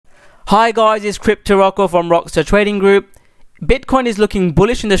Hi guys, it's Rocko from Rocko Trading Group. Bitcoin is looking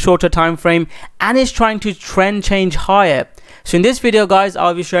bullish in the shorter time frame and is trying to trend change higher. So in this video guys,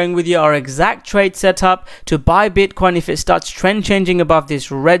 I'll be sharing with you our exact trade setup to buy Bitcoin if it starts trend changing above this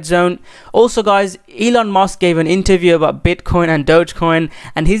red zone. Also guys, Elon Musk gave an interview about Bitcoin and Dogecoin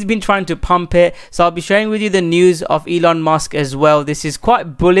and he's been trying to pump it. So I'll be sharing with you the news of Elon Musk as well. This is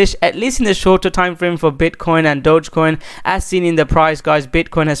quite bullish, at least in the shorter time frame for Bitcoin and Dogecoin. As seen in the price guys,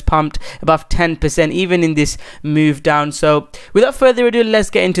 Bitcoin has pumped above 10% even in this move down. So without further ado, let's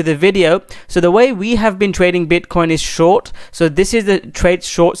get into the video. So the way we have been trading Bitcoin is short. So this is the trade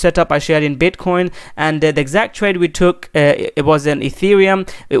short setup I shared in Bitcoin, and the exact trade we took, it was an Ethereum.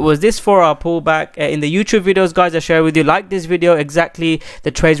 It was this 4-hour pullback. In the YouTube videos guys, I share with you, like this video, exactly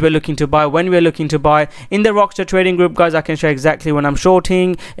the trades we're looking to buy, when we're looking to buy. In the Rocko Trading Group guys, I can share exactly when I'm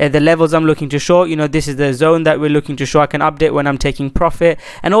shorting, the levels I'm looking to short. You know, this is the zone that we're looking to short. I can update when I'm taking profit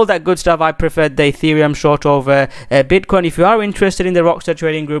and all that good stuff. I prefer the Ethereum short over Bitcoin. If you are interested in the Rocko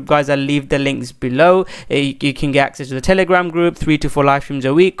Trading Group guys, I'll leave the links below. You can get access to the Telegram group, 3 to 4 live streams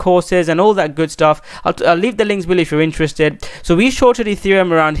a week, courses and all that good stuff. I'll leave the links below if you're interested. So we shorted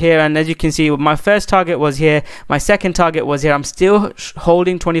Ethereum around here, and as you can see, my first target was here, my second target was here. I'm still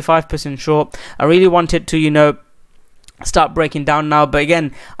holding 25% short. I really wanted to, you know, start breaking down now, but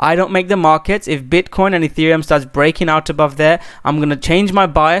again, I don't make the markets. If Bitcoin and Ethereum starts breaking out above there, I'm gonna change my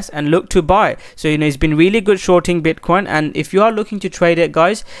bias and look to buy. So you know, it's been really good shorting Bitcoin, and if you are looking to trade it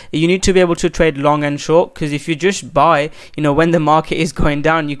guys, you need to be able to trade long and short, because if you just buy, you know, when the market is going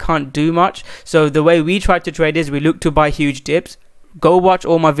down, you can't do much. So the way we try to trade is we look to buy huge dips. Go watch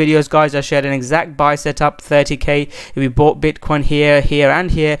all my videos guys. I shared an exact buy setup, 30k. We bought Bitcoin here, here and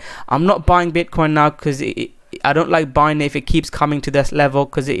here. I'm not buying Bitcoin now because I don't like buying it if it keeps coming to this level,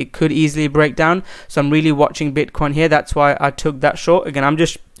 because it could easily break down. So I'm really watching Bitcoin here. That's why I took that short. Again, I'm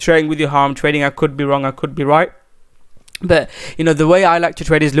just sharing with you how I'm trading. I could be wrong, I could be right. But you know, the way I like to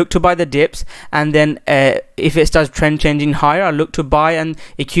trade is look to buy the dips, and then if it starts trend changing higher, I look to buy and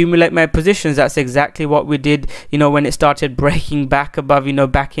accumulate my positions. That's exactly what we did, you know, when it started breaking back above, you know,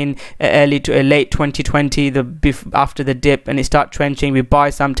 back in early to late 2020, after the dip, and it start trending, we buy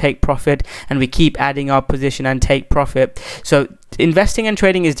some, take profit, and we keep adding our position and take profit. So investing and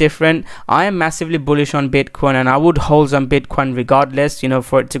trading is different. I am massively bullish on Bitcoin, and I would hold some Bitcoin regardless, you know,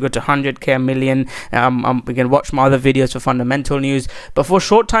 for it to go to 100k, a million. You can watch my other videos for fundamental news. But for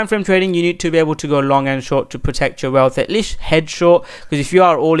short time frame trading, you need to be able to go long and short to protect your wealth, at least head short, because if you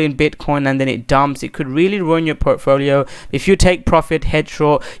are all in Bitcoin and then it dumps, it could really ruin your portfolio. If you take profit, head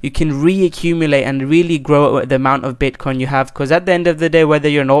short, you can reaccumulate and really grow the amount of Bitcoin you have, because at the end of the day, whether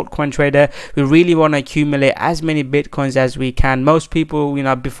you're an altcoin trader, we really want to accumulate as many Bitcoins as we can. Most people, you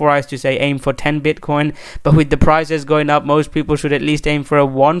know, before I used to say aim for 10 Bitcoin, but with the prices going up, most people should at least aim for a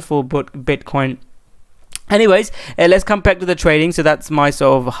 1 full Bitcoin. Anyways, let's come back to the trading. So that's my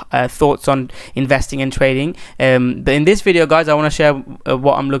sort of thoughts on investing and trading. But in this video guys, I want to share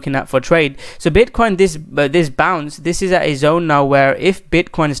what I'm looking at for trade. So Bitcoin, this bounce, this is at a zone now where if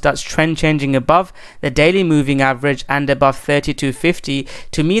Bitcoin starts trend changing above the daily moving average and above 3250,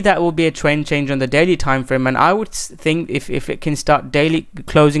 to me that will be a trend change on the daily time frame. And I would think if it can start daily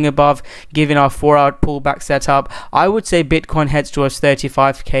closing above, given our 4-hour pullback setup, I would say Bitcoin heads towards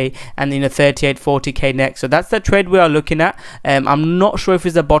 35k and in a 3840k next. So that's the trade we are looking at. I'm not sure if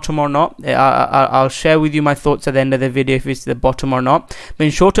it's the bottom or not. I'll share with you my thoughts at the end of the video if it's the bottom or not. But in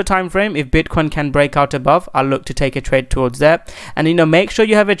shorter time frame, if Bitcoin can break out above, I'll look to take a trade towards there. And you know, make sure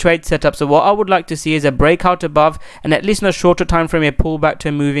you have a trade set up. So what I would like to see is a breakout above, and at least in a shorter time frame, a pullback to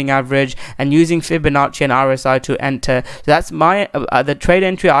a moving average, and using Fibonacci and RSI to enter. So that's my the trade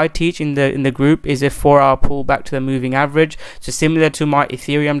entry I teach in the group is a 4-hour pullback to the moving average. So similar to my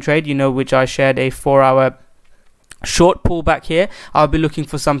Ethereum trade, you know, which I shared a 4-hour short pullback here, I'll be looking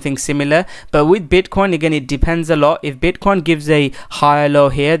for something similar. But with Bitcoin, again, it depends a lot. If Bitcoin gives a higher low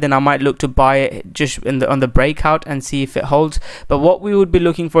here, then I might look to buy it just on the breakout and see if it holds. But what we would be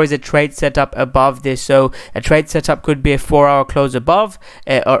looking for is a trade setup above this. So a trade setup could be a 4-hour close above,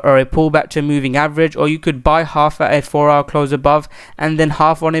 or a pullback to a moving average, or you could buy half at a 4-hour close above and then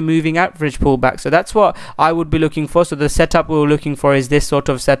half on a moving average pullback. So that's what I would be looking for. So the setup we were looking for is this sort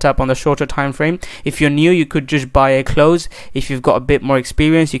of setup on the shorter time frame. If you're new, you could just buy a close. If you've got a bit more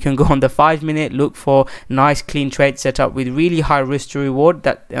experience, you can go on the 5-minute, look for nice clean trade setup with really high risk to reward,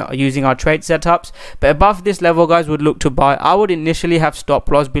 that using our trade setups. But above this level guys, would look to buy. I would initially have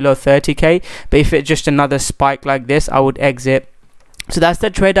stop loss below 30k, but if it's just another spike like this, I would exit. So that's the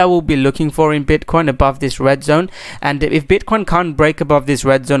trade I will be looking for in Bitcoin, above this red zone. And if Bitcoin can't break above this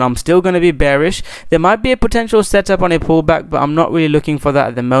red zone, I'm still going to be bearish. There might be a potential setup on a pullback, but I'm not really looking for that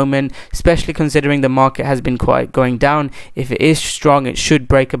at the moment, especially considering the market has been quite going down. If it is strong, it should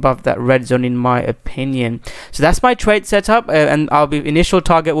break above that red zone in my opinion. So that's my trade setup, and initial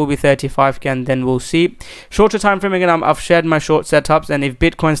target will be 35k, and then we'll see. Shorter time frame, again, I've shared my short setups, and if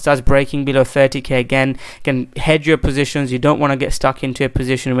Bitcoin starts breaking below 30k again, you can hedge your positions. You don't want to get stuck into a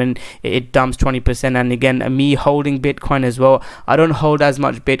position when it dumps 20%. And again, me holding Bitcoin as well, I don't hold as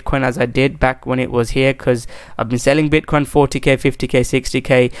much Bitcoin as I did back when it was here, because I've been selling Bitcoin 40k, 50k,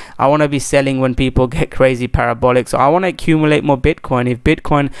 60k. I want to be selling when people get crazy parabolic, so I want to accumulate more Bitcoin. If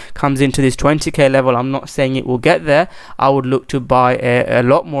Bitcoin comes into this 20k level, I'm not saying it will get there, I would look to buy a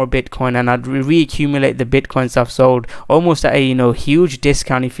lot more Bitcoin, and I'd re-accumulate the Bitcoins I've sold almost at a huge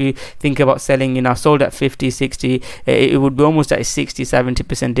discount. If you think about selling, I sold at 50, 60, it would be almost at a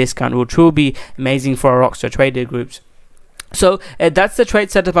 60-70% discount, which will be amazing for our Rockstar trader groups. So that's the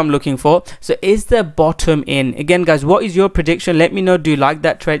trade setup I'm looking for. So is the bottom in? Again, guys, what is your prediction? Let me know. Do you like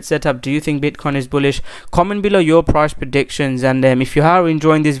that trade setup? Do you think Bitcoin is bullish? Comment below your price predictions. And if you are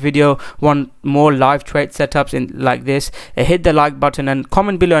enjoying this video, want more live trade setups like this, hit the like button and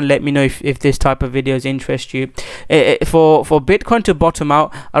comment below and let me know if this type of videos interest you. For Bitcoin to bottom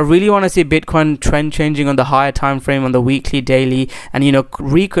out, I really want to see Bitcoin trend changing on the higher time frame, on the weekly, daily, and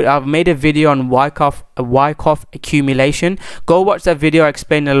I've made a video on Wyckoff accumulation. Go watch that video. I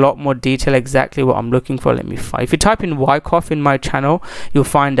explain in a lot more detail exactly what I'm looking for. Let me find. If you type in Wyckoff in my channel, you'll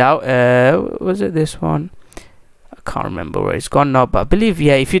find out. Was it this one? I can't remember where it's gone now, but I believe,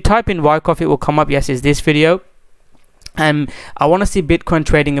 yeah, if you type in Wyckoff, it will come up. Yes, it's this video. I want to see Bitcoin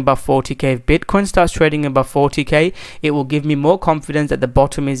trading above 40k. If Bitcoin starts trading above 40k, it will give me more confidence that the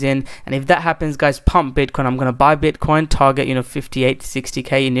bottom is in. And if that happens, guys, pump Bitcoin. I'm going to buy Bitcoin, target 58 to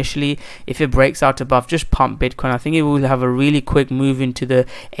 60k initially. If it breaks out above, just pump Bitcoin. I think it will have a really quick move into the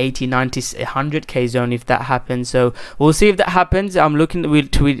 80, 90, 100k zone if that happens. So we'll see if that happens. I'm looking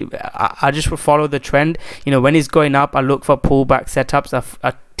I just will follow the trend. When it's going up, I look for pullback setups.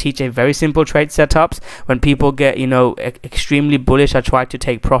 I teach a very simple trade setups. When people get extremely bullish, I try to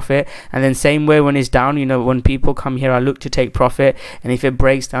take profit, and then same way when it's down, when people come here, I look to take profit, and if it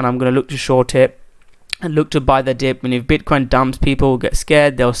breaks down, I'm going to look to short it and look to buy the dip. And if Bitcoin dumps, people will get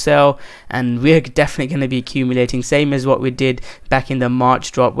scared, they'll sell, and we're definitely going to be accumulating, same as what we did back in the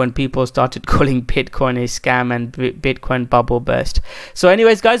March drop when people started calling Bitcoin a scam and Bitcoin bubble burst. So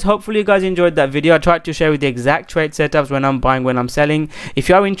anyways, guys, hopefully you guys enjoyed that video. I tried to share with the exact trade setups, when I'm buying, when I'm selling. If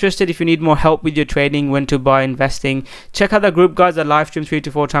you are interested, if you need more help with your trading, when to buy, investing, check out the group, guys. I live stream 3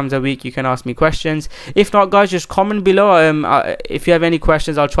 to 4 times a week. You can ask me questions. If not, guys, just comment below. If you have any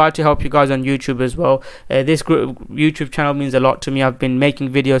questions, I'll try to help you guys on YouTube as well. This YouTube channel means a lot to me. I've been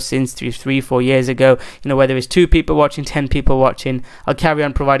making videos since 3-4 years ago. Whether it's 2 people watching, 10 people watching, I'll carry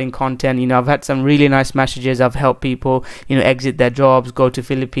on providing content. I've had some really nice messages. I've helped people exit their jobs, go to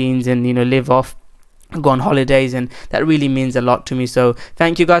Philippines, and live off, go on holidays, and that really means a lot to me. So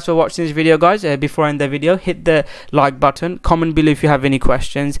thank you guys for watching this video, guys. Before I end the video, hit the like button, comment below if you have any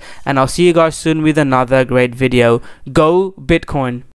questions, and I'll see you guys soon with another great video. Go Bitcoin.